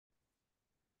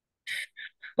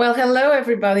Well, hello,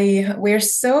 everybody. We're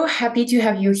so happy to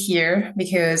have you here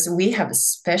because we have a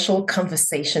special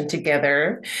conversation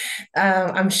together.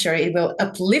 I'm sure it will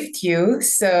uplift you.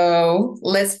 So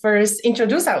let's first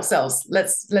introduce ourselves.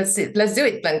 Let's do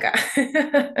it, Blanca.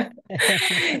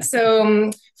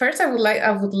 First,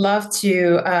 I would love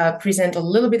to present a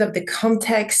little bit of the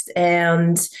context.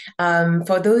 And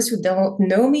for those who don't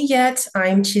know me yet,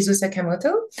 I'm CHIZU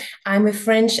Sakamoto. I'm a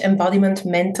French embodiment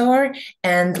mentor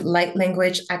and light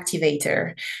language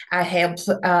activator. I help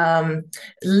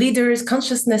leaders,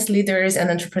 consciousness leaders, and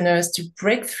entrepreneurs to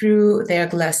break through their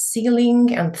glass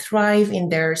ceiling and thrive in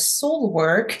their soul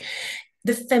work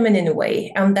the feminine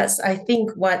way. And that's, I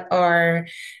think, what our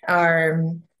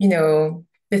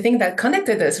the thing that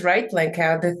connected us, right,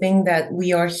 Blanca? The thing that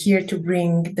we are here to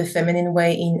bring the feminine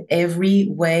way in every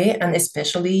way, and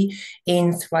especially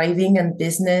in thriving and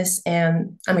business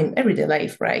and, I mean, everyday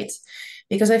life, right?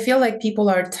 Because I feel like people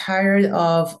are tired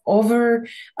of over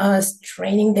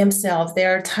straining themselves. They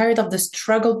are tired of the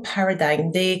struggle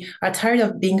paradigm. They are tired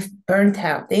of being burnt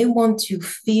out. They want to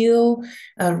feel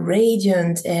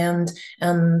radiant and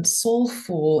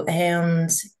soulful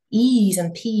and ease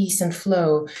and peace and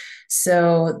flow.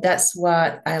 So that's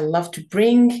what I love to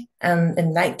bring and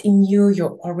enlighten you,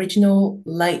 your original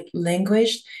light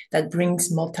language that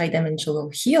brings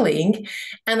multidimensional healing.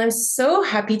 And I'm so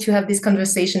happy to have this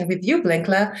conversation with you,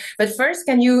 Blenkla. But first,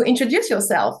 can you introduce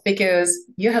yourself? Because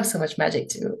you have so much magic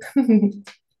too.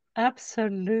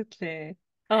 Absolutely.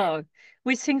 Oh,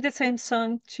 we sing the same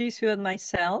song, Chisu and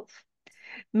myself.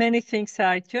 Many things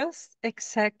are just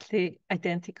exactly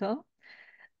identical.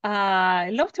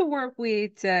 I love to work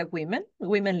with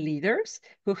women leaders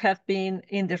who have been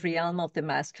in the realm of the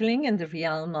masculine and the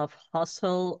realm of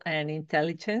hustle and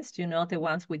intelligence, the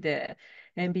ones with the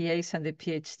MBAs and the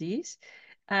PhDs.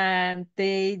 And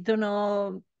they don't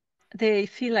know, they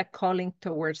feel a calling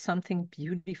towards something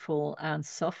beautiful and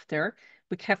softer.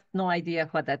 We have no idea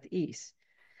what that is.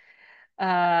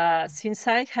 Since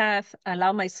I have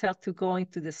allowed myself to go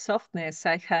into the softness,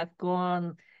 I have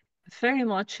gone very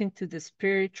much into the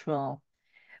spiritual.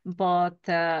 But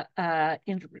what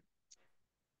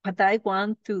I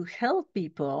want to help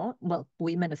people, well,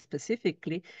 women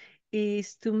specifically,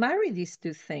 is to marry these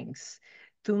two things,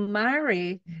 to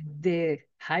marry the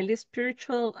highly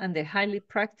spiritual and the highly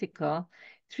practical.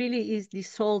 It really is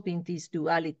dissolving this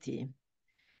duality.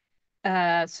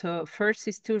 So first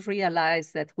is to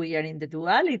realize that we are in the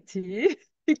duality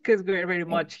because we're very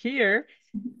much here.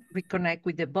 We connect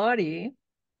with the body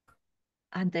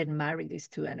and then marry these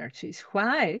two energies.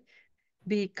 Why?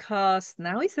 Because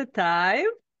now is the time.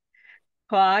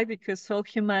 Why? Because all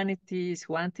humanity is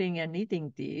wanting and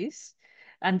needing this.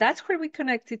 And that's where we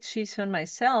connected, Shizu and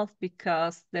myself,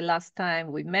 because the last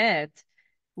time we met,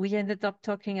 we ended up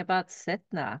talking about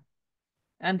Sedna.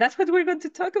 And that's what we're going to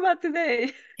talk about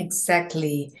today.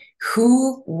 Exactly.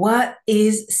 What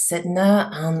is Sedna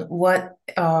and what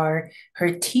are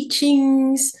her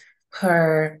teachings,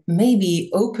 her maybe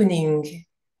opening,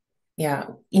 yeah,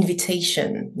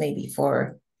 invitation maybe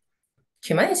for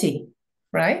humanity,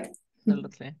 right?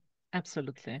 Absolutely.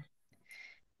 Absolutely.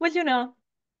 Well,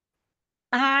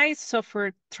 I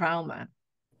suffered trauma.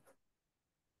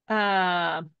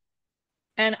 Uh,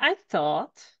 and I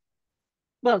thought,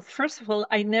 well, first of all,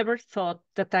 I never thought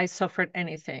that I suffered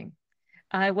anything.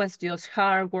 I was just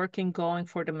hard working, going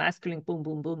for the masculine boom,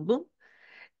 boom, boom, boom.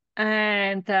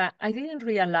 And I didn't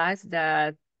realize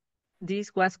that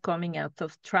this was coming out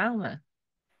of trauma.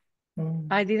 Mm,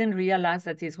 I didn't realize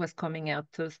that this was coming out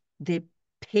of the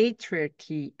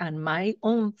patriarchy and my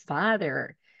own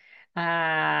father.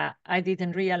 I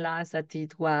didn't realize that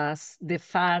it was the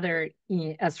father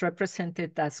as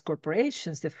represented as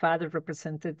corporations, the father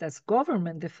represented as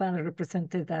government, the father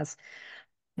represented as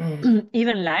mm,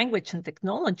 even language and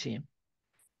technology.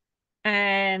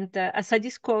 And as I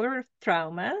discovered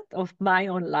trauma of my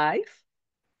own life,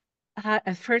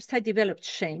 at first I developed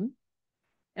shame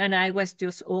and I was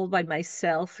just all by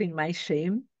myself in my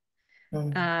shame.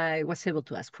 mm, I was able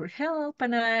to ask for help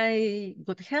and I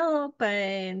got help.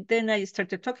 And then I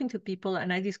started talking to people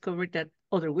and I discovered that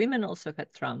other women also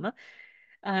had trauma,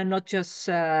 not just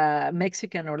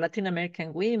Mexican or Latin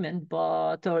American women,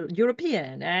 but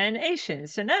European and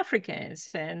Asians and Africans.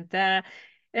 And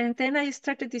then I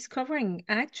started discovering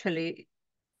actually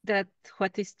that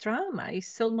what is trauma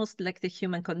is almost like the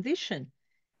human condition.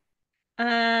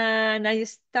 And I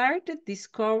started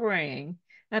discovering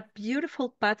a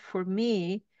beautiful path for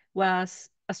me was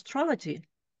astrology.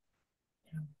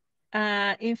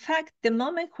 In fact, the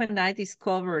moment when I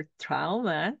discovered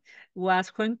trauma was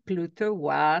when Pluto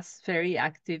was very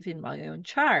active in my own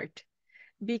chart,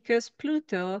 because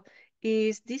Pluto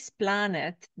is this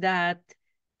planet that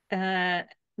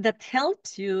that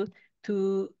helps you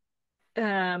to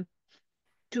um,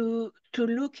 to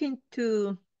look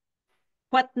into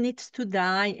what needs to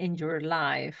die in your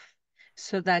life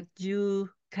so that you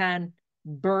can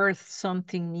birth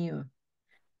something new,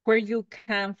 where you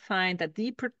can find a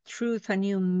deeper truth, a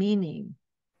new meaning,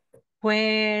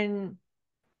 when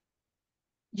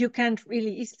you can't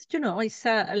really, it's, it's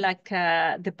like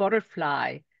the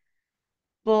butterfly.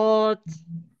 But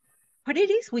what it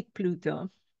is with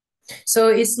Pluto, So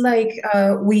it's like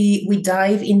we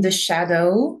dive in the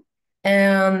shadow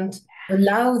and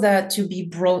allow that to be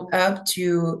brought up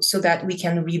to so that we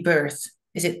can rebirth.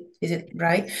 Is it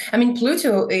right? I mean,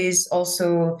 Pluto is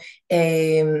also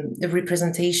the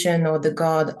representation or the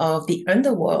god of the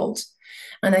underworld,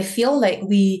 and I feel like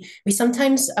we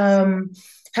sometimes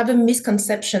have a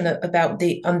misconception about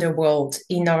the underworld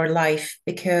in our life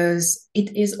because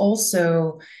it is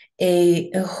also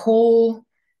a whole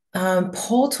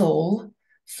portal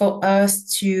for us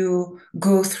to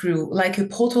go through, like a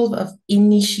portal of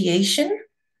initiation,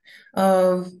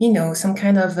 of some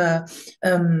kind of a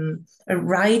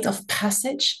rite of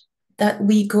passage that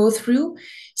we go through.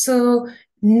 So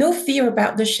no fear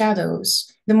about the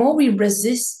shadows. The more we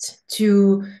resist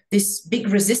to this big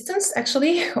resistance,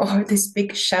 actually, or this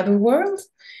big shadow world,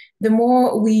 the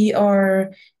more we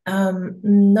are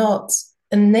not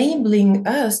enabling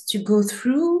us to go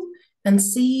through and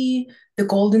see the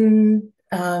golden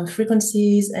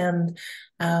frequencies and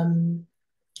um,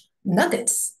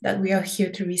 nuggets that we are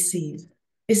here to receive.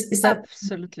 Is that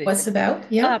absolutely, what's about?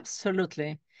 Yeah.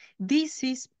 absolutely. This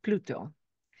is Pluto.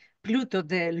 Pluto,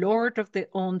 the Lord of the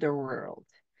underworld.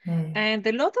 Mm. And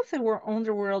the Lord of the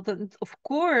underworld, and of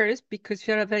course, because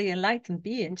you're a very enlightened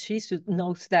being, she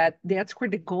knows that that's where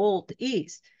the gold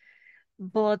is.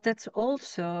 But that's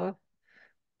also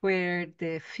where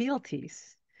the filth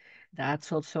is.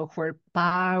 That's also where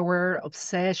power,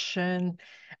 obsession,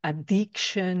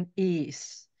 addiction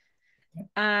is.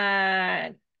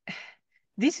 And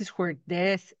this is where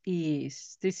death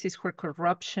is. This is where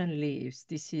corruption lives.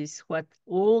 This is what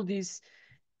all these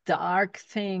dark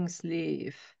things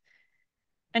live.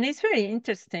 And it's very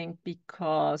interesting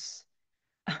because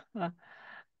uh,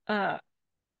 uh,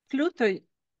 Pluto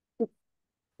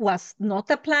was not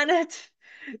a planet.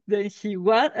 Then he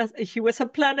was a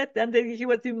planet, and then he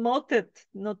was demoted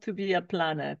not to be a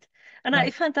planet. And I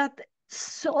Right. find that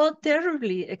so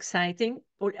terribly exciting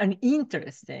and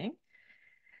interesting.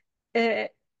 Uh,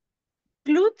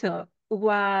 Pluto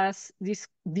was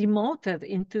demoted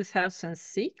in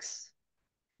 2006,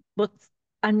 but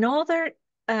another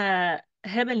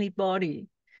heavenly body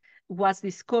was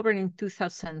discovered in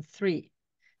 2003.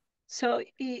 So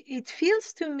it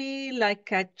feels to me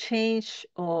like a change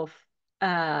of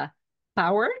uh,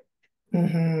 power.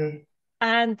 Mm-hmm.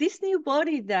 And this new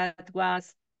body that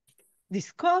was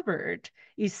discovered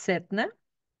is Sedna.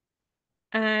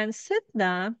 And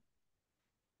Sedna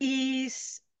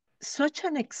is such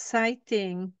an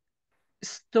exciting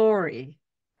story.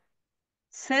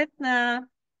 Sedna,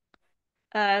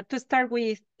 to start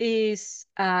with, is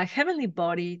a heavenly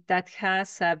body that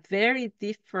has a very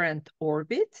different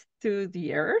orbit to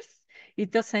the Earth.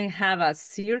 It doesn't have a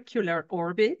circular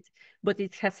orbit, but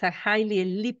it has a highly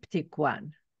elliptic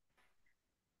one.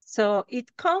 So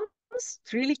it comes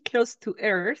really close to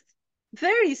Earth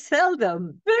very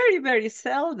seldom, very, very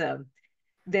seldom.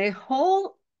 The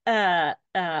whole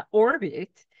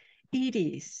orbit, it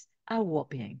is a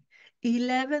whopping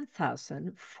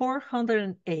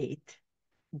 11,408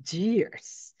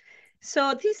 years.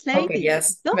 So this Okay, lady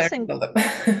yes, very doesn't well.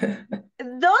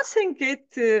 doesn't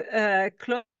get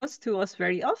close to us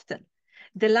very often.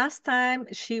 The last time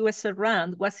she was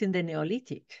around was in the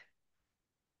Neolithic,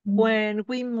 when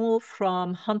we moved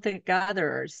from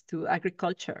hunter-gatherers to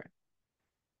agriculture,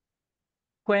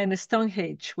 when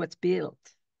Stonehenge was built.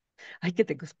 I get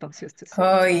the goosebumps just to say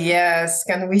Oh, it. yes.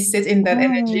 Can we sit in that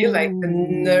energy, like the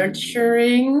Ooh.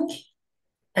 nurturing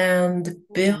and Ooh.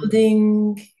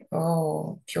 building?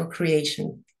 Oh, pure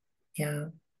creation. Yeah.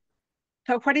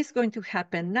 So what is going to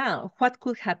happen now? What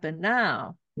could happen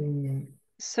now? Mm.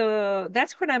 So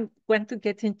that's when I'm going to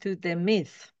get into the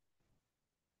myth.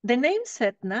 The name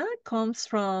Setna comes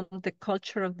from the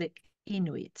culture of the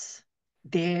Inuits.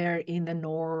 There in the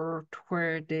north,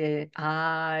 where the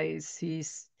ice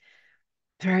is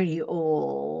very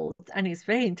old. And it's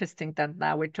very interesting that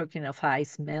now we're talking of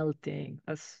ice melting.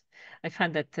 As I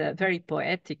find that very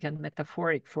poetic and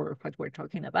metaphoric for what we're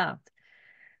talking about.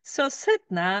 So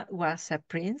Setna was a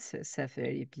princess, a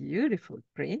very beautiful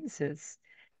princess.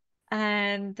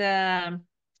 And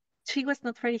she was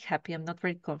not very happy. I'm not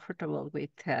very comfortable with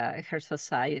her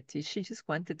society. She just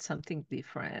wanted something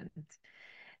different.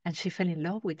 And she fell in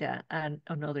love with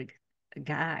another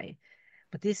guy.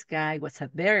 But this guy was a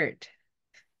bird,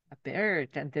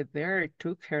 and the bird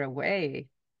took her away.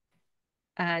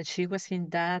 And she was in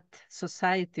that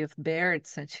society of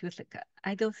birds, and she was like,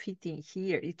 I don't fit in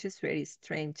here. It's just very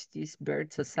strange, this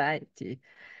bird society.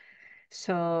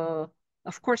 So,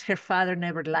 of course, her father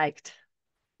never liked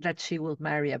that she would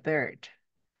marry a bird.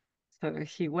 So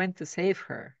he went to save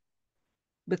her.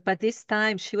 But by this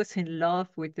time, she was in love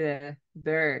with the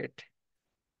bird.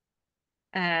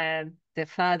 And the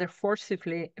father force,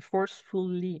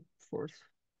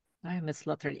 I am a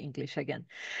slaughter English again,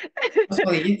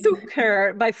 Please. took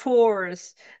her by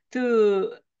force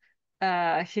to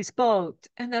his boat.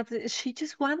 And she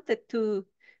just wanted to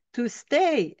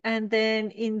stay. And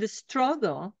then in the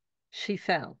struggle, she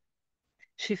fell.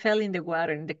 She fell in the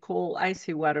water, in the cold,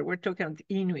 icy water. We're talking about the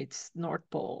Inuits, North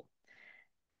Pole.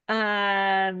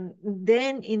 And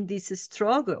then in this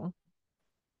struggle,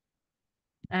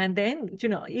 and then,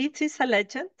 it is a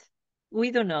legend.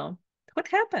 We don't know what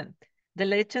happened. The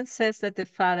legend says that the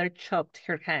father chopped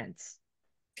her hands.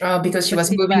 Because she But was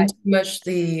see, moving too much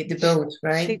the she, boat,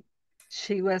 right? she,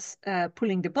 she was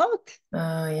pulling the boat,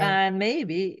 Yeah. and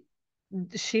maybe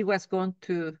she was going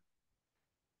to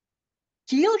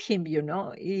kill him,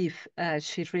 if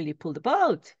she really pulled the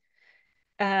boat.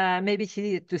 Maybe he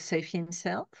needed to save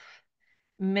himself.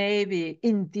 Maybe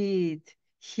indeed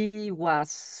he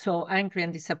was so angry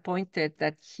and disappointed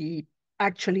that he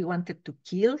actually wanted to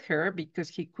kill her because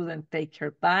he couldn't take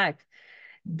her back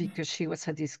because she was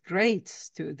a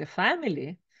disgrace to the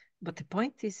family. But the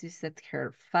point is that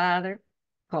her father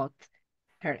caught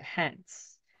her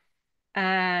hands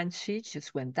and she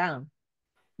just went down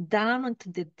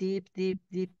into the deep, deep,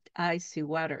 deep icy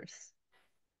waters.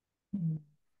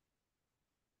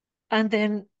 And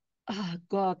then, oh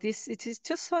God, it is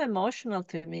just so emotional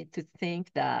to me to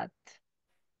think that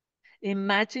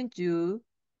imagine you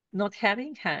not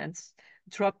having hands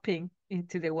dropping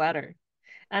into the water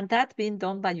and that being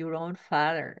done by your own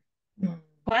father. Mm.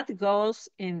 What goes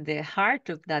in the heart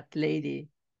of that lady?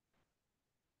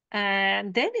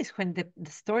 And then is when the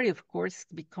story, of course,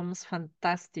 becomes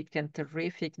fantastic and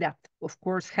terrific. That, of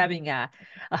course, having a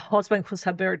husband who's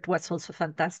a bird was also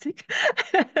fantastic.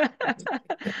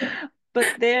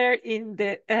 But there in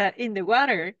the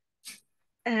water,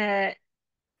 uh,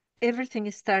 everything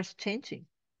starts changing.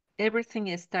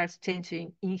 Everything starts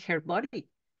changing in her body.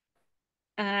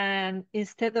 And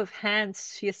instead of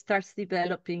hands, she starts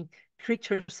developing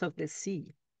creatures of the sea.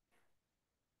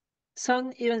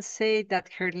 Some even say that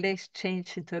her legs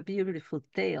change into a beautiful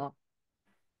tail.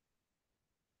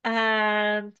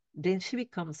 And then she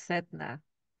becomes Sedna,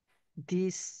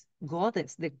 this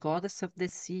goddess, the goddess of the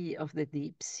sea, of the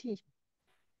deep sea.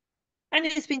 And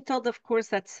it's been told, of course,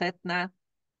 that Sedna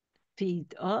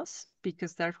feed us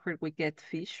because that's where we get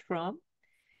fish from.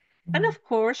 And Mm. of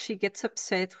course, she gets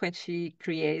upset when she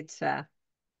creates a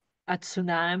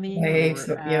tsunami Waves,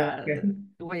 or yeah. Okay.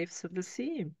 waves of the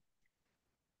sea.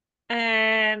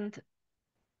 And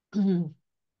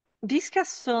this has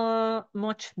so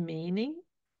much meaning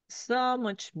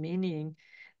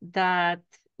that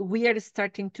we are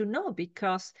starting to know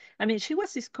because, I mean, she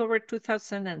was discovered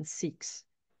 2006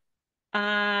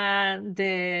 and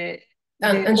the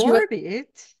And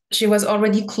orbit, she was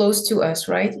already close to us,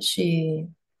 right? She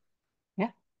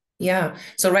yeah, Yeah.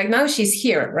 So right now she's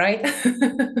here, right?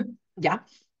 yeah,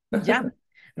 yeah.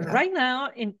 Yeah. Right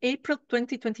now in April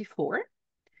 2024,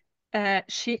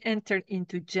 she entered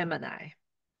into Gemini.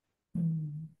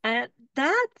 Mm. And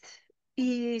that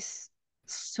is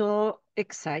so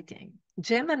exciting.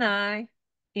 Gemini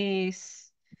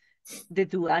is the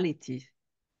duality,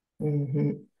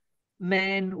 Mhm.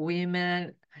 men,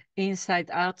 women, inside,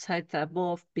 outside,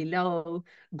 above, below,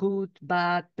 good,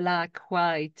 bad, black,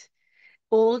 white,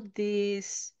 all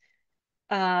these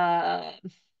uh,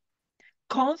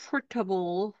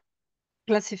 comfortable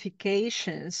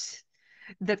classifications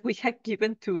that we have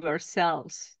given to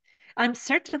ourselves. I'm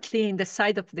certainly in the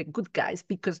side of the good guys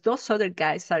because those other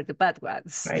guys are the bad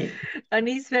ones. Right. And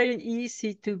it's very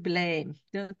easy to blame.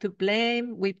 To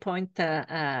blame, we point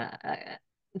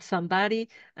somebody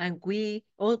and we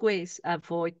always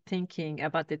avoid thinking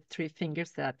about the three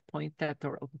fingers that point at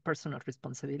our own personal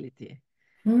responsibility.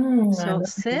 I So love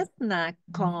this. Setna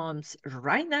comes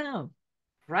right now,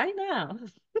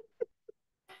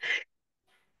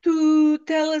 to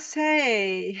tell us,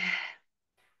 hey,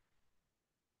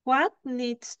 what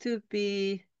needs to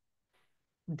be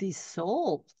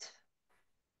dissolved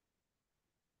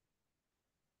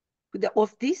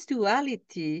of this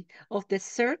duality, of the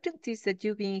certainties that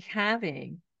you've been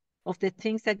having, of the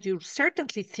things that you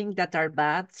certainly think that are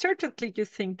bad, certainly you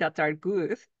think that are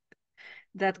good,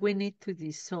 that we need to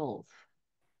dissolve.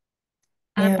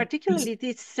 And Yeah. particularly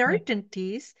these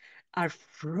certainties are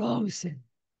frozen.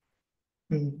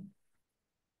 Mm.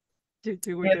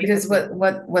 You were Yeah, going to because say.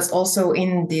 what was also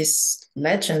in this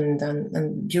legend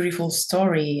and beautiful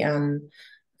story, and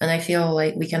I feel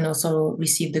like we can also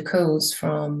receive the codes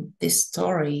from this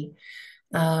story,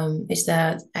 is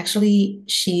that actually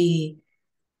she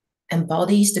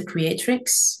embodies the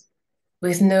creatrix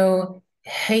with no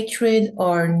hatred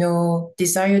or no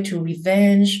desire to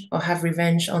revenge or have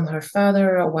revenge on her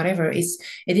father or whatever.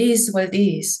 It is what it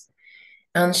is.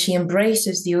 And she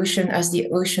embraces the ocean as the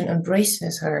ocean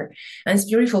embraces her. And it's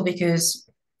beautiful because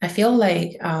I feel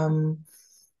like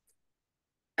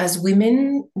as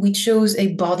women, we chose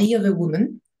a body of a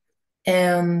woman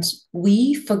and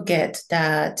we forget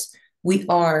that we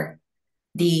are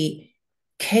the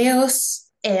chaos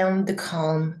and the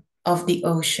calm of the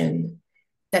ocean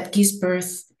that gives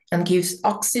birth and gives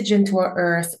oxygen to our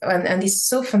earth and is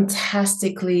so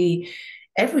fantastically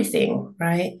everything,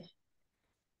 right?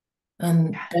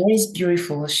 And that is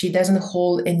beautiful. She doesn't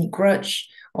hold any grudge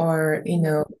or,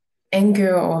 No,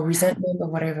 anger or no. resentment or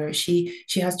whatever. She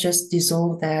has just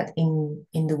dissolved that in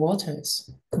the waters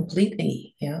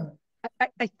completely. Yeah.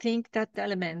 I think that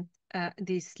element,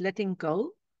 this letting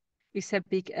go, is a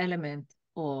big element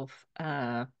of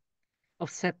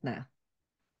Sedna.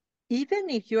 Even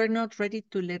if you are not ready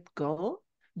to let go,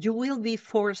 you will be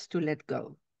forced to let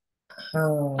go.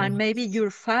 Oh, And maybe your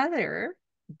father,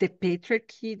 the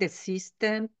patriarchy, the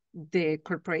system, the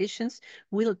corporations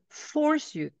will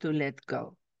force you to let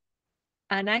go.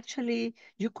 And actually,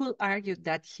 you could argue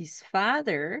that his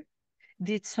father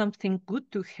did something good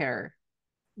to her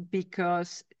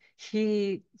because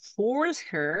he forced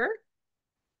her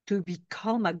to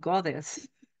become a goddess,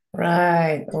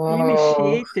 right. Oh,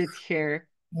 initiated her.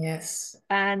 yes.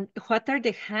 And what are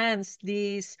the hands,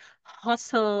 these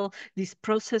hustle, these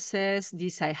processes,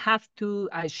 this I have to,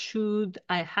 I should,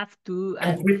 I have to,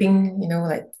 And and gripping,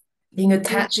 like being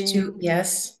attached to, gripping,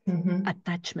 yes.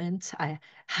 attachments, I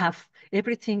have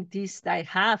everything this I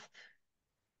have.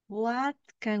 What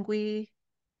can we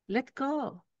let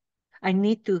go? I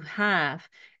need to have.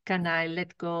 Can I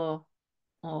let go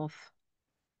of,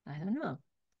 I don't know,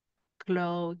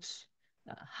 clothes,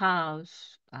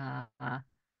 house,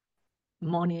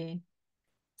 money,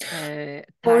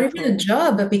 Or even a title?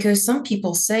 job, because some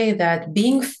people say that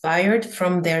being fired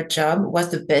from their job was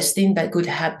the best thing that could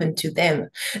happen to them.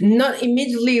 Not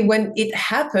immediately when it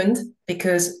happened,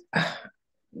 because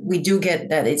we do get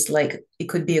that it's like it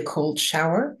could be a cold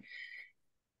shower.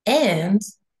 Yeah, And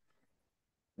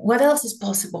what else is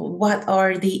possible? What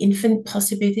are the infinite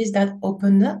possibilities that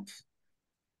open up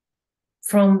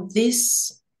from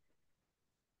this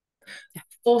yeah,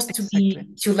 forced exactly.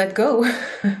 to let go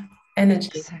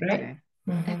energy, right? Exactly.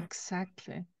 Mhm.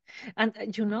 Exactly. And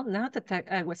now that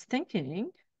I was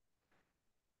thinking,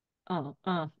 oh,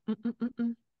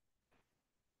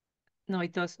 no,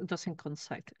 it doesn't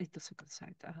coincide. It doesn't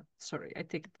coincide. Sorry, I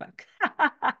take it back.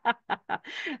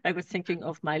 I was thinking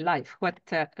of my life. What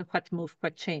moved?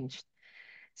 What changed?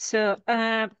 So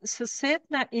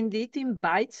Sedna indeed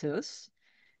invites us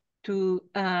to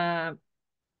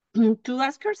to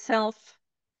ask ourselves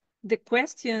the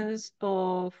questions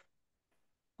of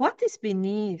what is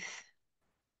beneath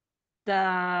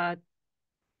that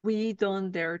we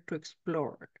don't dare to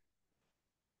explore.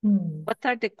 Hmm. What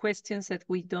are the questions that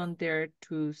we don't dare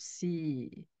to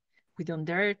see? We don't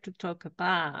dare to talk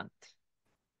about.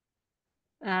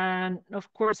 And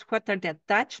of course, what are the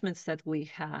attachments that we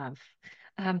have?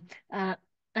 Um, uh,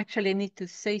 Actually, I need to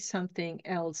say something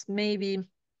else. Maybe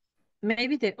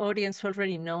the audience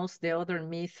already knows the other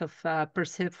myth of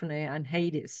Persephone and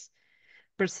Hades.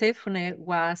 Persephone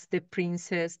was the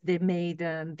princess, the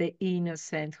maiden, the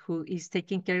innocent who is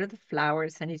taking care of the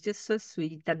flowers and is just so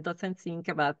sweet and doesn't think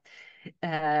about,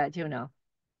 you know,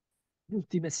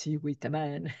 intimacy with a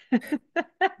man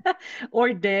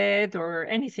or death or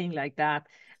anything like that.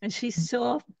 And she's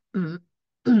so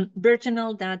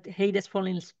virginal that Hades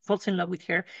falls in love with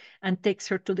her and takes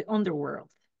her to the underworld.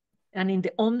 And in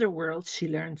the underworld, she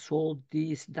learns all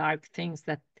these dark things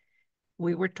that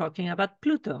we were talking about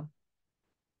Pluto.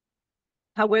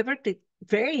 However, the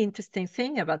very interesting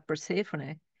thing about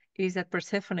Persephone is that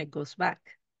Persephone goes back.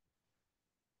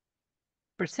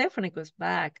 Persephone goes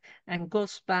back and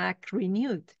goes back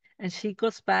renewed, and she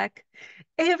goes back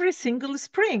every single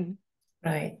spring.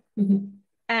 Right. Mhm.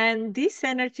 And this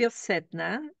energy of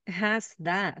Sedna has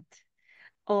that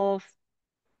of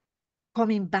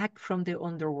coming back from the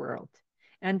underworld,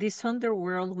 and this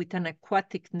underworld with an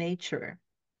aquatic nature.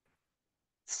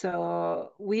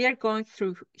 So we are going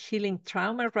through healing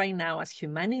trauma right now as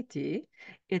humanity.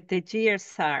 The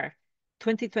years are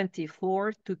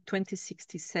 2024 to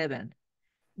 2067.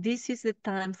 This is the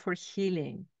time for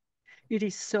healing. It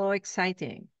is so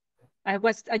exciting. I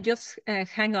just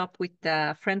hung up with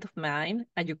a friend of mine,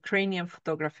 a Ukrainian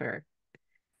photographer,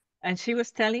 and she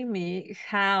was telling me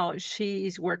how she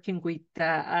is working with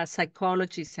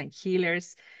psychologists and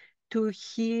healers to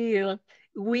heal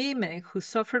women who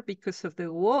suffer because of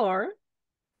the war,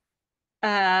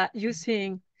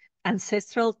 using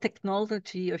ancestral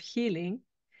technology of healing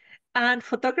and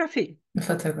photography, which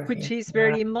Photography. is Wow.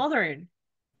 very modern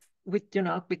with,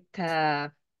 with uh,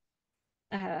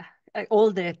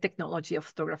 all the technology of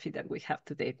photography that we have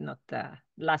today, not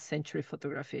last century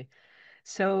photography.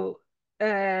 So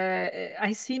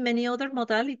I see many other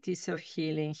modalities of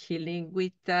healing, healing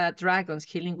with dragons,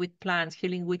 healing with plants,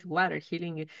 healing with water,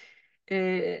 healing.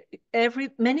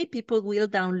 Many people will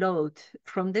download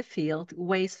from the field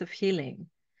ways of healing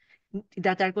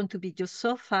that are going to be just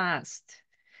so fast.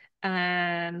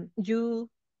 And you,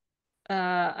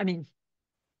 I mean,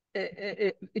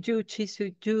 you,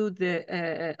 Chizu, you,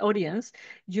 the audience,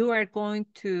 you are going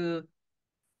to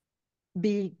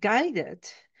be guided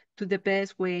to the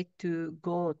best way to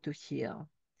go to heal.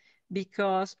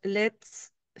 Because let's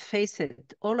face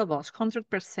it, all of us,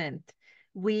 100%,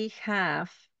 we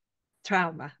have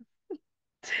trauma.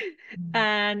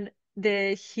 And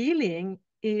the healing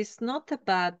is not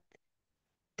about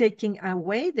taking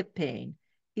away the pain,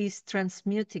 is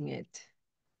transmuting it.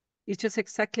 It's just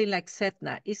exactly like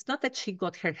Sedna. It's not that she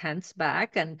got her hands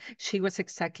back and she was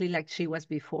exactly like she was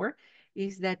before.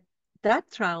 Is that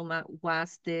that trauma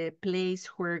was the place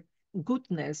where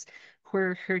goodness,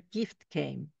 where her gift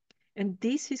came. And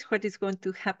this is what is going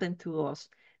to happen to us.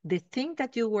 The thing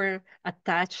that you were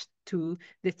attached to,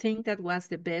 the thing that was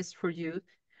the best for you,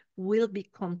 will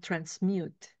become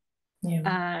transmute.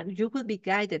 Yeah. And you will be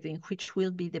guided in which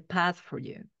will be the path for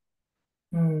you.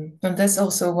 And that's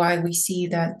also why we see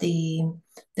that the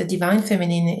divine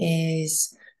feminine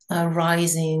is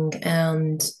rising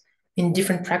and in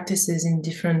different practices, in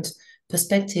different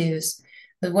perspectives.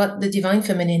 But what the divine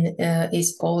feminine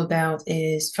is all about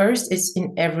is first, it's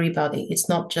in everybody. It's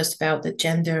not just about the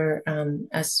gender.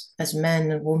 As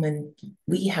men and women,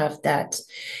 we have that.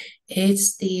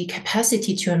 It's the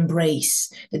capacity to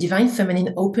embrace. The divine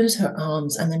feminine opens her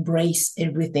arms and embrace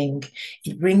everything.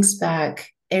 It brings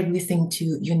back everything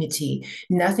to unity.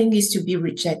 Nothing is to be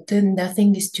rejected.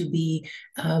 Nothing is to be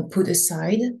put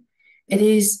aside. It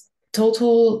is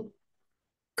total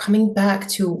coming back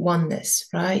to oneness,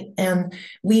 right? And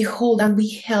we hold and we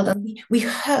held and we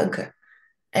hug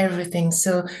everything.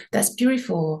 So that's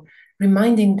beautiful,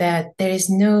 reminding that there's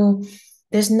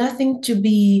nothing to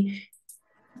be,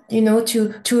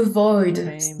 to avoid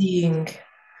Same. seeing.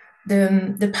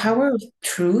 The power of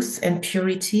truth and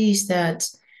purity is that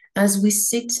as we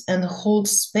sit and hold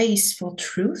space for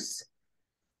truth,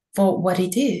 for what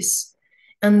it is,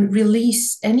 and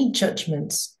release any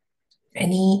judgments,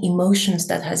 any emotions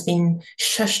that has been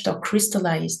shushed or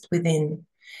crystallized within,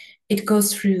 it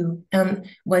goes through. And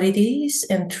what it is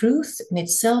and truth in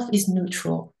itself is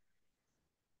neutral.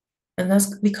 And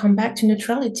as we come back to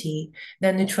neutrality,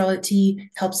 then neutrality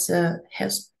helps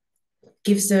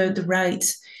gives the right,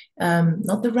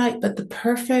 not the right, but the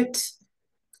perfect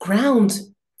ground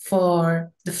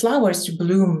for the flowers to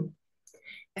bloom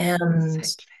and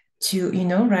Exactly. to,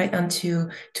 right, and to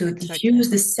Exactly.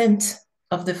 diffuse the scent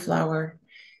of the flower.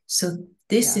 So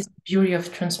this Yeah. is the beauty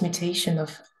of transmutation,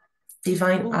 of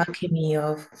divine Oof. alchemy,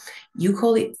 of, you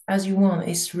call it as you want.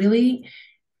 It's really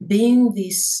being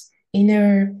this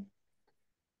inner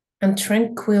and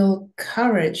tranquil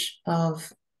courage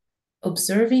of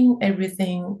observing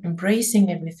everything, embracing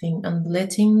everything, and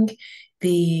letting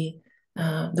the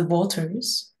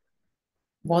waters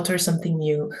water something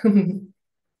new.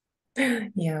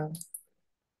 Yeah.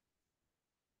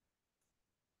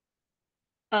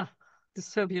 Ah, that's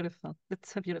so beautiful.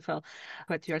 That's so beautiful.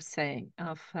 What you're saying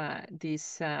of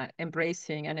this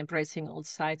embracing and embracing all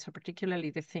sides, or particularly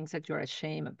the things that you're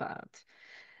ashamed about.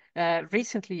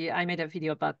 Recently, I made a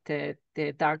video about the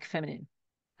dark feminine,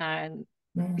 and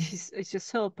Mm, it's just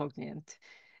so poignant.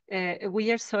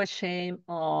 We are so ashamed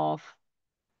of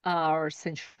our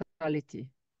sensuality.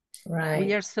 We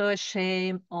right. are so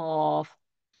ashamed of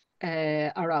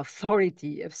our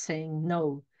authority of saying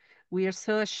no. We are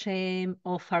so ashamed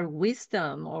of our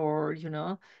wisdom, or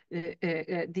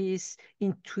this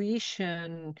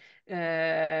intuition,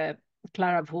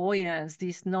 clairvoyance,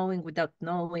 this knowing without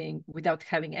knowing, without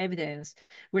having evidence.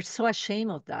 We're so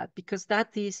ashamed of that because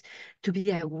that is to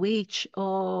be a witch.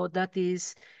 Oh, that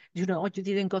is, you know, you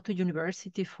didn't go to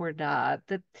university for that.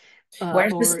 That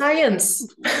Where's the or science?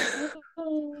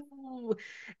 ooh,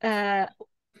 uh,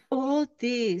 all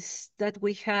this that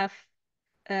we have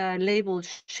labeled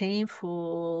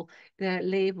shameful,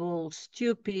 labeled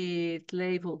stupid,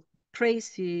 labeled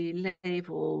crazy,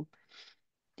 labeled,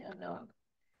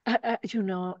 you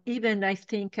know, even I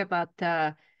think about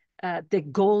the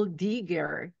gold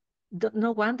digger.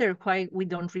 No wonder why we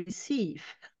don't receive.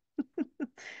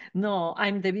 No,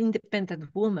 I'm the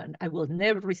independent woman. I will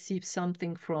never receive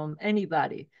something from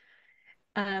anybody.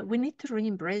 We need to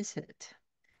re-embrace it.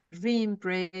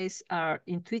 Re-embrace our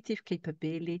intuitive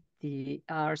capability,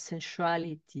 our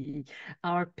sensuality,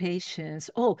 our patience.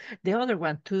 Oh, the other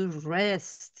one, to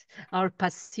rest, our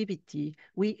passivity.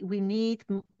 We need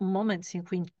moments in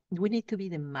which we need to be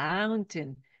the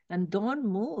mountain and don't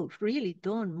move, really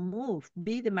don't move.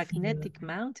 Be the magnetic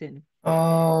mountain. So,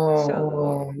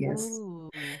 Oh, yes.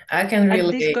 ooh. I can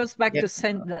And this relate. goes back Yeah. to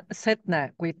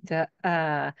Sedna with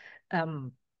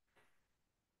um,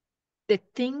 the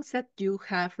things that you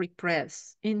have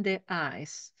repressed in the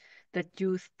eyes that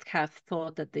you have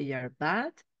thought that they are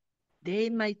bad, they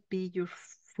might be your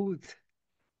food.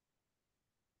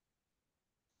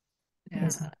 Yeah.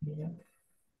 Exactly. Yeah.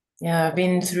 Yeah, I've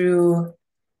been through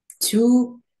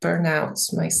two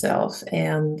burnouts myself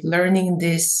and learning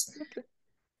this, Okay.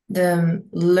 the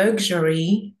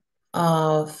luxury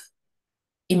of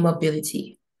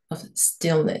immobility, of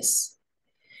stillness.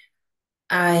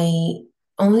 I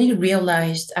only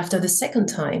realized after the second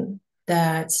time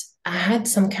that I had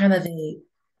some kind of a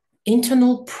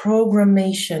internal program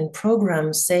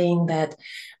saying that,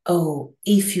 oh,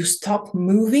 if you stop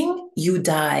moving, you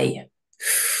die.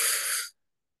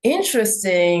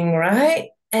 Interesting, right?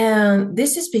 And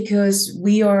this is because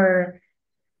we are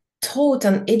taught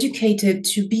and educated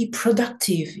to be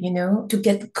productive, to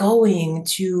get going,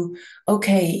 to,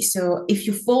 okay, so if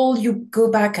you fall, you go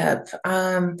back up.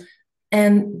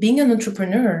 And being an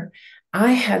entrepreneur,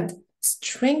 I had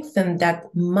strengthened that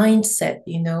mindset,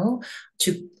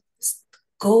 to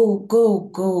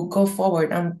go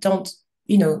forward and don't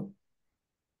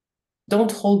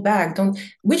hold back, don't,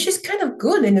 which is kind of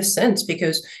good in a sense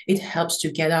because it helps to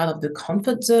get out of the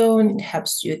comfort zone, it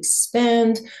helps you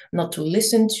expand, not to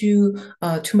listen to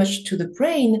too much to the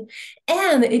brain,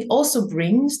 and it also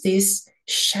brings this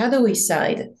shadowy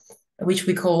side, which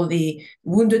we call the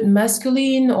wounded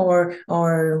masculine or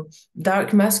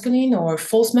dark masculine or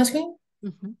false masculine,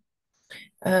 Mhm.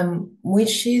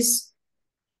 which is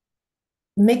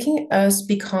making us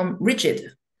become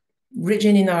rigid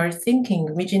in our thinking,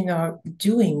 rigid in our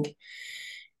doing.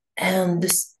 And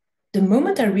the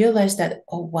moment I realized that,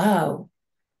 oh, wow,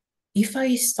 if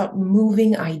I stop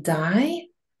moving, I die,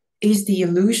 is the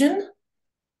illusion,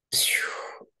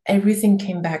 everything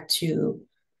came back to,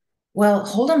 well,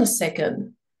 hold on a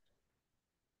second.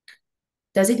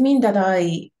 Does it mean that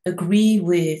I agree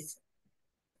with,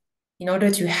 in order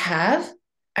to have,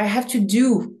 I have to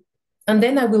do, and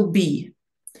then I will be?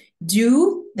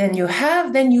 Do, then you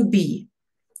have, then you be.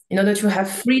 In order to have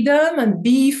freedom and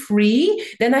be free,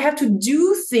 then I have to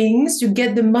do things to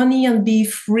get the money and be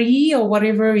free, or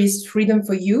whatever is freedom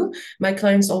for you. My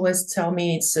clients always tell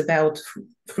me it's about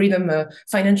freedom,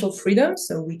 financial freedom.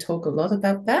 So we talk a lot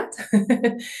about that.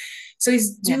 So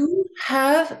it's Yeah. do,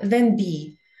 have, then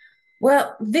be.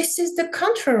 Well, this is the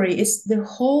contrary. It's the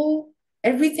whole,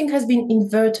 everything has been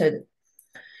inverted.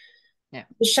 Yeah.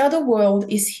 The shadow world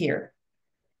is here.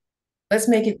 Let's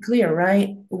make it clear,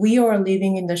 right? We are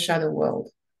living in the shadow world.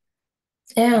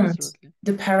 And Absolutely.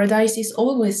 the paradise is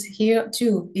always here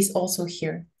too, is also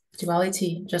here.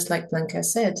 Duality, just like Blanca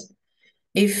said.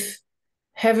 If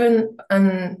heaven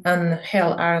and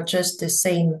hell are just the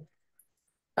same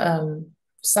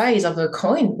size of a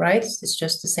coin, right? It's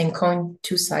just the same coin,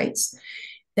 two sides.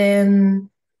 Then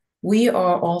we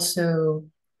are also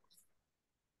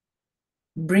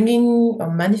bringing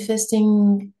or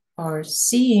manifesting or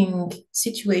seeing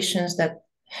situations that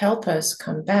help us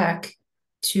come back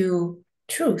to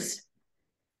truth.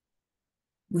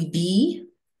 We be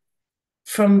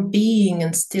from being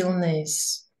and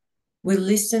stillness. We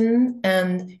listen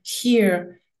and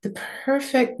hear the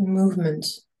perfect movement.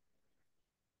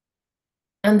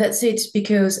 And that's it,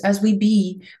 because as we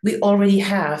be, we already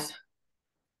have.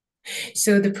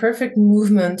 So the perfect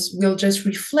movement will just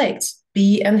reflect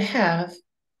be and have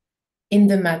in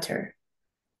the matter.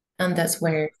 And that's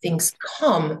where things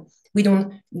come. We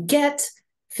don't get,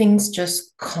 things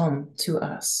just come to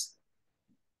us.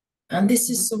 And this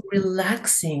Mhm. is so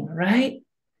relaxing, right?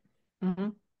 Mm-hmm.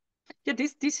 Yeah,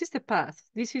 this is the path.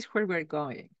 This is where we're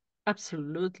going.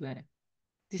 Absolutely.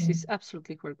 This is Mm.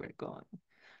 absolutely where we're going.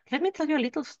 Let me tell you a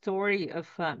little story of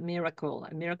a miracle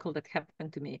that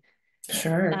happened to me.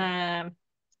 Sure. Um,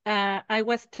 I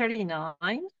was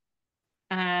 39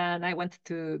 and I wanted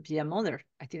to be a mother.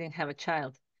 I didn't have a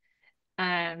child.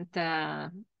 And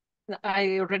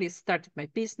I already started my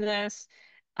business.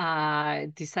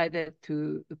 I decided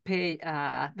to pay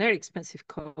a very expensive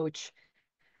coach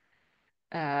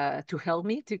to help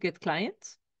me to get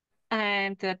clients.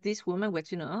 And this woman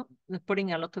was,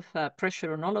 putting a lot of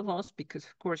pressure on all of us because,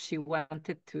 of course, she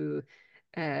wanted to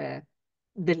uh,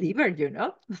 deliver,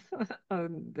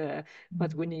 on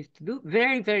what we need to do.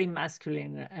 Very, very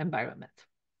masculine environment.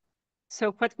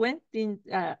 So what went in,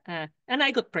 and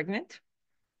I got pregnant,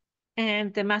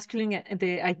 and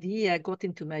the idea got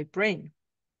into my brain.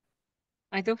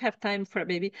 I don't have time for a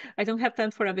baby. I don't have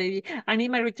time for a baby. I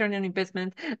need my return on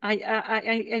investment.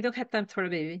 I don't have time for a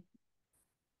baby.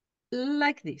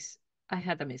 Like this, I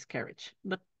had a miscarriage,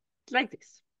 but like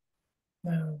this.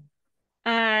 Wow.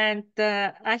 And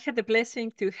I had the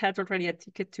blessing to have already a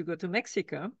ticket to go to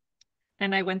Mexico,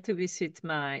 and I went to visit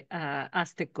my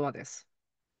Aztec goddess.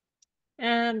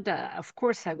 And of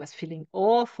course, I was feeling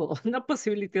awful, no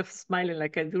possibility of smiling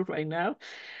like I do right now.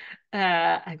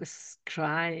 I was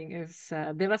crying, I was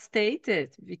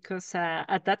devastated because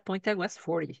at that point I was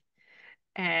 40.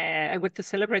 I went to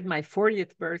celebrate my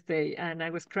 40th birthday and I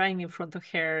was crying in front of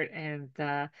her and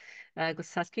I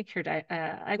was asking her,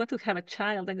 I want to have a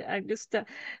child. And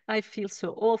I feel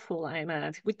so awful.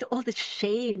 With all the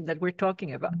shame that we're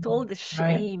talking about, all the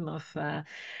Right. shame of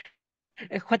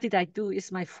what did I do?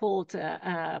 Is my fault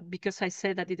because I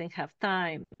said I didn't have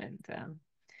time and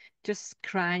just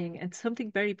crying. And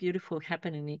something very beautiful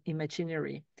happened in the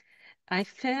imaginary. I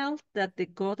felt that the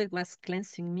God was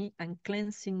cleansing me and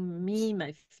cleansing me,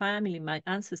 my family, my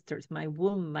ancestors, my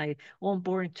womb, my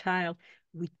unborn child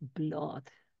with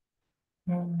blood.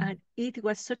 Mm. And it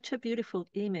was such a beautiful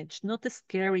image, not a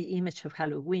scary image of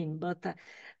Halloween, but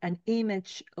an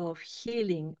image of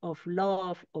healing, of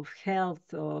love, of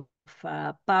health, of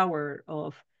power,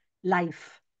 of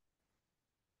life.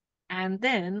 And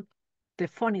then the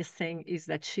funniest thing is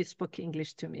that she spoke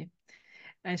English to me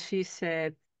and she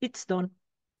said, "It's done."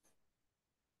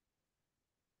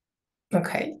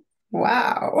 Okay.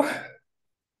 Wow.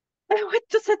 What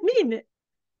does that mean?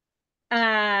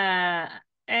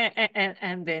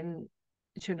 And then,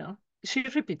 you know, she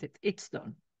repeated, "It's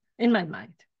done," in my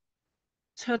mind.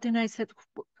 So then I said,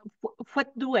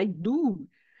 What do I do?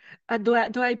 Do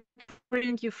I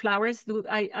bring you flowers? What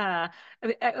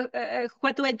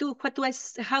do I do?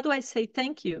 How do I say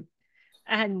thank you?"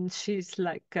 And she's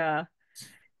like,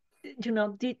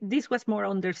 this was more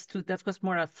understood. That was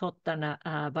more a thought than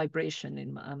a vibration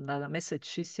in than a message.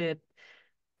 She said,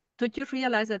 "Don't you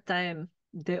realize that I am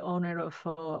the owner of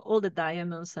all the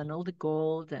diamonds and all the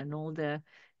gold and all the,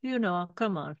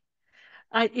 come on.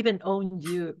 I even own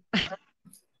you."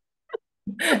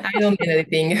 I don't need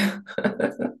anything.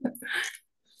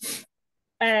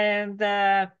 And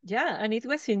yeah, and it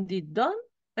was indeed done.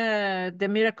 The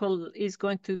miracle is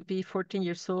going to be 14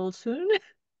 years old soon.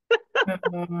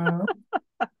 Uh,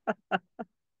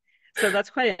 So that's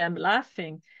why I'm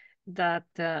laughing that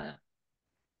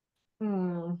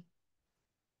hmm,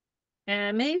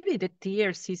 maybe the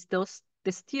tears is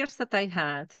the tears that I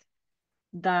had,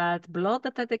 that blood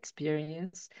that I'd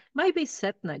experienced, might be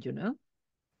Sedna,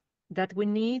 that we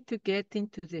need to get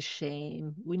into the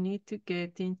shame. We need to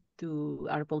get into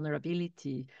our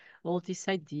vulnerability, all these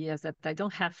ideas that I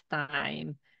don't have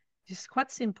time. Just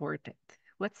what's important,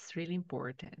 what's really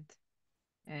important.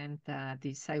 And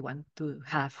this, I want to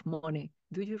have money.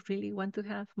 Do you really want to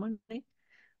have money?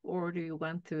 Or do you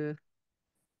want to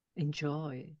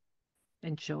enjoy,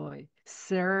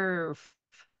 serve,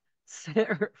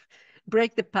 serve,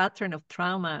 break the pattern of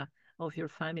trauma of your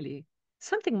family?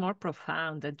 Something more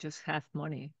profound than just have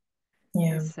money.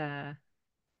 yeah, Is I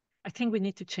think we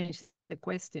need to change the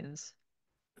questions.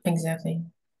 exactly.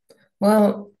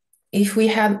 Well, if we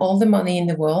had all the money in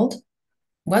the world,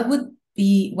 what would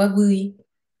we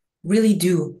really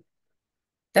do?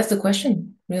 That's the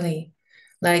question, really.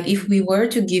 Like if we were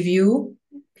to give you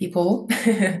people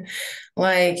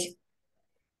like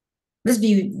let's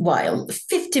be wild,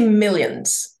 50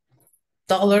 millions Mhm.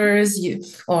 dollars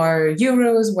or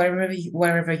euros,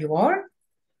 wherever you are,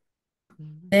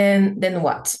 Mhm. then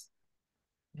what?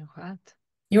 You know what?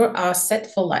 You're all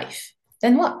set for life.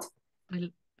 Then what?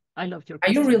 I, I love your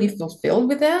Are you question. really fulfilled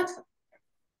with that?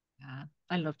 Yeah,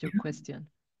 I love your question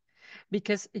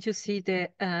because you see the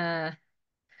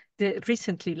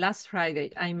recently, last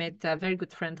Friday, I met a very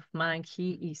good friend of mine.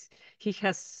 He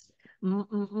has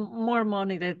more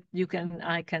money than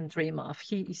I can dream of.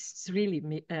 He is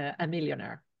really a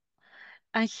millionaire,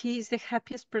 and he is the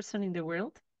happiest person in the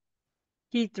world.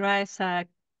 He drives a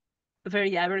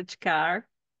very average car.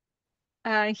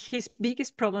 His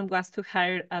biggest problem was to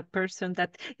hire a person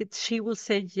that she will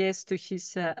say yes to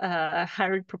his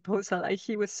hiring proposal. And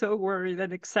he was so worried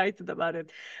and excited about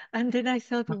it. And then I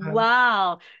thought, Uh-huh.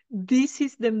 wow, this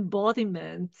is the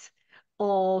embodiment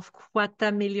of what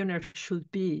a millionaire should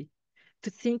be.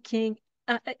 To thinking,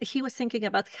 he was thinking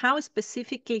about how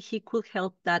specifically he could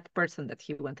help that person that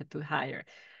he wanted to hire.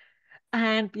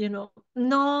 And,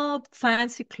 no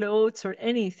fancy clothes or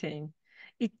anything.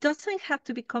 It doesn't have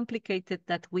to be complicated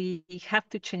that we have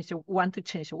to want to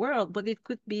change the world, but it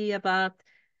could be about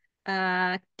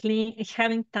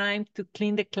having time to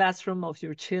clean the classroom of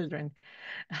your children,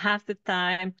 have the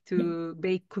time to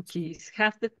bake cookies,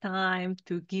 have the time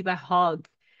to give a hug.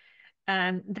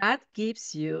 And that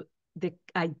gives you the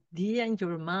idea in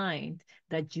your mind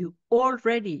that you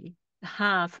already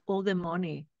have all the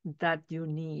money that you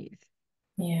need,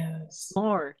 Yes.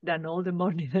 more than all the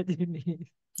money that you need.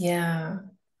 Yeah.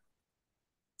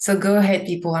 So go ahead,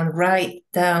 people, and write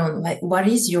down like what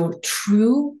is your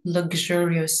true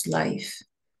luxurious life?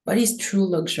 What is true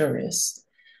luxurious?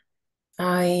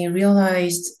 I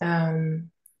realized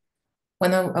when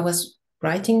I was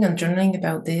writing and journaling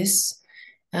about this,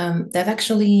 that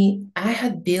actually I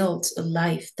had built a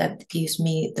life that gives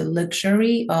me the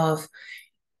luxury of,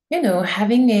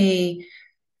 having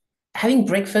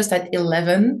breakfast at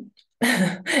 11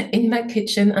 in my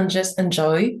kitchen and just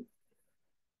enjoy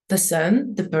the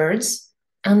sun, the birds,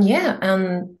 and yeah,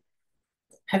 and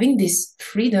having this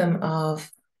freedom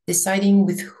of deciding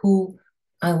with who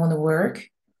I want to work,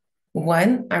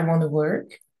 when I want to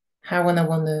work, how when I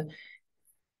want to,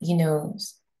 you know,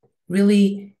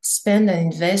 really spend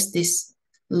and invest this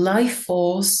life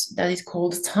force that is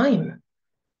called time.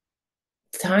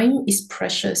 Time is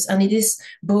precious and it's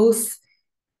both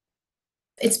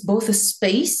a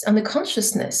space and a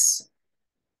consciousness.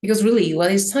 Because really,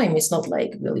 what is time? It's not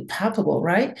like really palpable,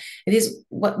 right? It is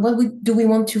do we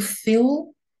want to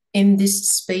feel in this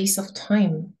space of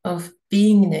time, of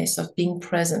beingness, of being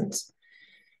present.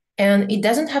 And it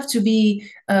doesn't have to be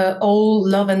all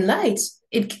love and light.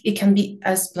 It can be,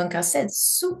 as Blanca said,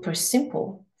 super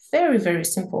simple, very, very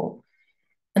simple.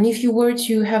 And if you were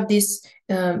to have this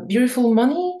beautiful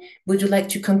money, would you like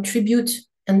to contribute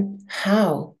and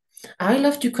how? I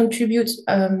love to contribute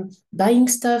buying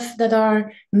stuff that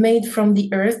are made from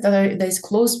the earth that is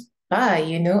close by,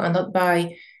 and not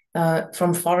by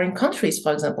from foreign countries,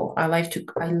 for example. I love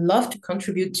to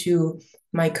contribute to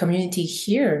my community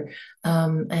here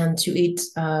and to eat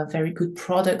very good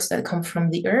products that come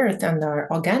from the earth and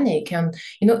are organic and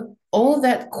all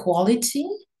that quality,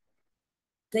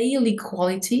 daily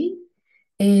quality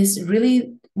is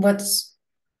really what's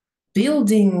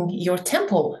building your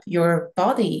temple, your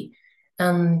body,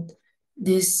 and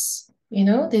this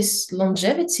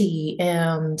longevity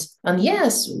and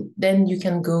yes, then you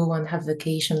can go and have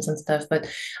vacations and stuff. But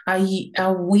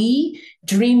are we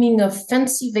dreaming of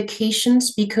fancy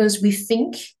vacations because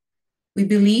we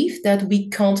believe that we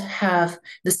can't have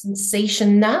the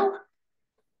sensation now?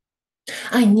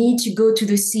 I need to go to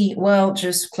the sea. Well,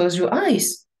 just close your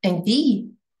eyes and be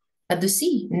at the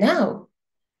sea now.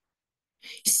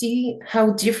 See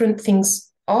how different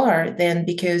things are then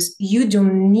because you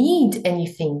don't need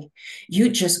anything. You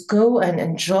just go and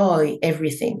enjoy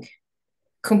everything.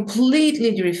 Completely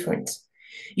different.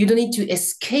 You don't need to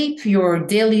escape your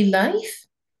daily life.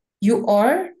 You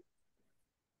are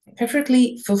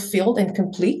perfectly fulfilled and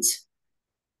complete.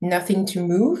 Nothing to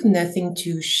move, nothing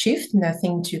to shift,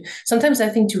 sometimes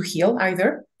nothing to heal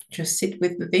either. Just sit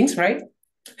with the things, right?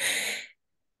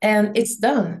 And it's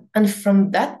done. And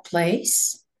from that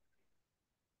place,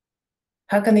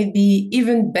 how can it be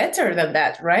even better than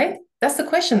that, right? That's the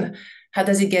question. How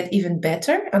does it get even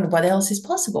better and what else is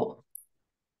possible?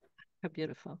 How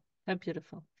beautiful. How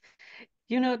beautiful.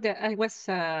 That I was,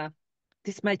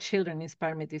 my children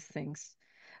inspire me these things.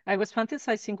 I was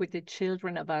fantasizing with the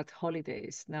children about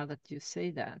holidays now that you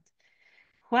say that.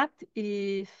 What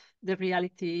if the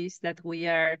reality is that we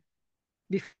are,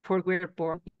 before we're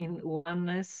born, in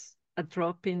oneness, a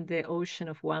drop in the ocean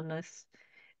of oneness,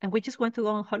 and we just want to go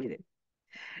on holiday?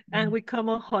 And we come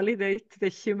on holiday to the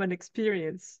human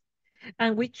experience.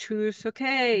 And we choose,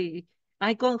 okay,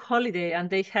 I go on holiday, and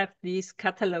they have these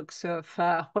catalogs of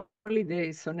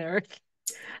holidays on Earth.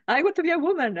 I want to be a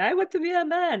woman. I want to be a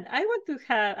man. I want to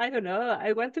have, I don't know,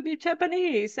 I want to be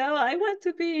Japanese. Oh, I want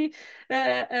to be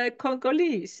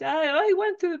Congolese. I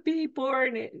want to be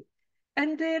born.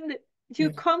 And then you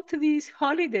Yeah. come to this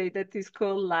holiday that is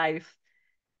called life,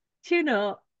 you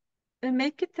know, and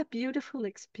make it a beautiful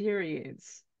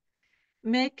experience.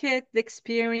 Make it the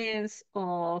experience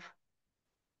of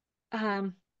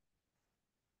um,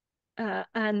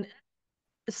 an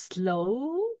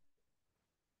slow,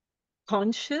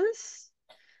 conscious,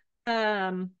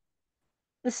 um,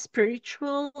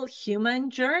 spiritual human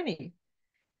journey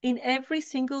in every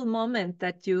single moment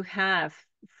that you have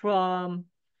from,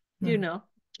 you Mm. know,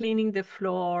 cleaning the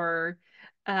floor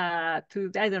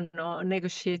to, I don't know,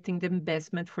 negotiating the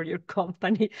investment for your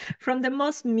company, from the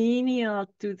most menial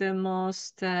to the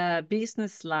most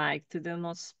business-like, to the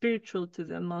most spiritual, to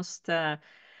the most, I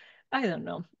don't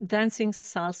know, dancing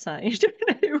salsa in your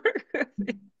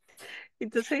neighborhood.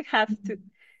 It doesn't have to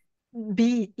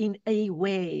be in a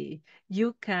way.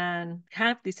 You can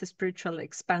have this spiritual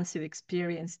expansive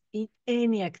experience in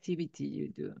any activity you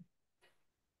do.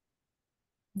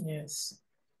 Yes.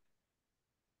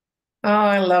 Oh,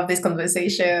 I love this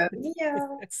conversation.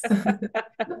 Yes.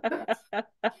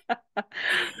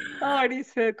 Oh, it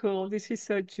is so cool. This is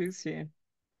so juicy.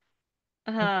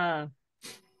 Ah,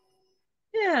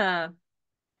 yeah.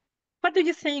 What do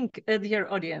you think, dear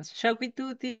audience? Shall we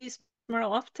do this more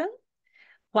often?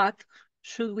 What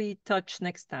should we touch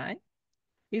next time?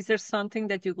 Is there something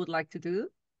that you would like to do?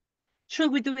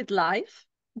 Should we do it live?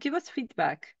 Give us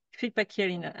feedback. Feedback here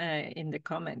in the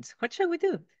comments. What shall we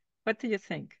do? What do you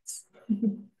think?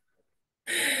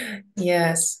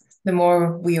 Yes. The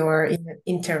more we are in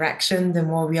interaction, the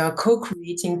more we are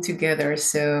co-creating together.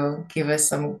 So give us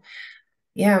some,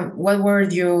 yeah, what were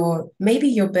your maybe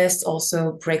your best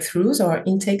also breakthroughs or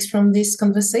intakes from this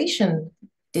conversation?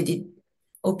 Did it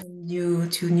open you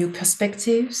to new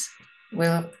perspectives?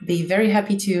 We'll be very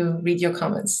happy to read your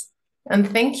comments. And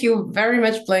thank you very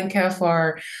much, Blanca,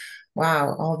 for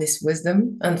wow, all this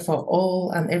wisdom and for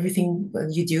all and everything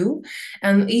you do.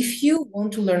 And if you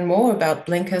want to learn more about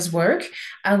Blanca's work,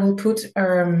 I will put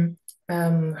her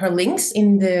links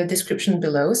in the description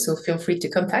below. So feel free to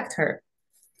contact her.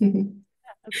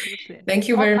 Absolutely. Thank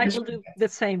you Oh, very I much. will do the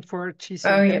same for Oh,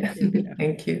 CHIZU. yeah. Thank you, Mira.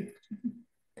 Thank you.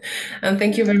 And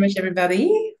thank you very much,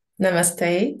 everybody. Namaste.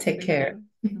 Take Thank care.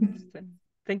 you. Namaste.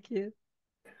 Thank you.